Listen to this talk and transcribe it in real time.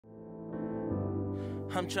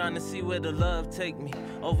I'm trying to see where the love take me.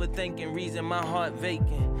 Overthinking, reason my heart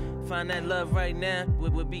vacant. Find that love right now,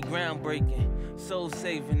 it would be groundbreaking. Soul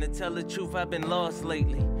saving, to tell the truth, I've been lost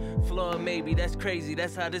lately. Flawed maybe, that's crazy,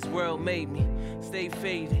 that's how this world made me. Stay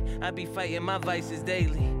faded, I be fighting my vices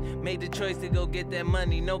daily. Made the choice to go get that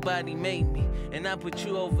money, nobody made me. And I put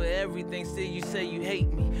you over everything, still you say you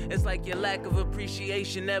hate me. It's like your lack of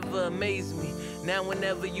appreciation never amazed me. Now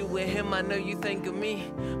whenever you with him, I know you think of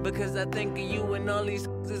me, because I think of you and all these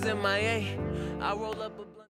is MIA. I roll up a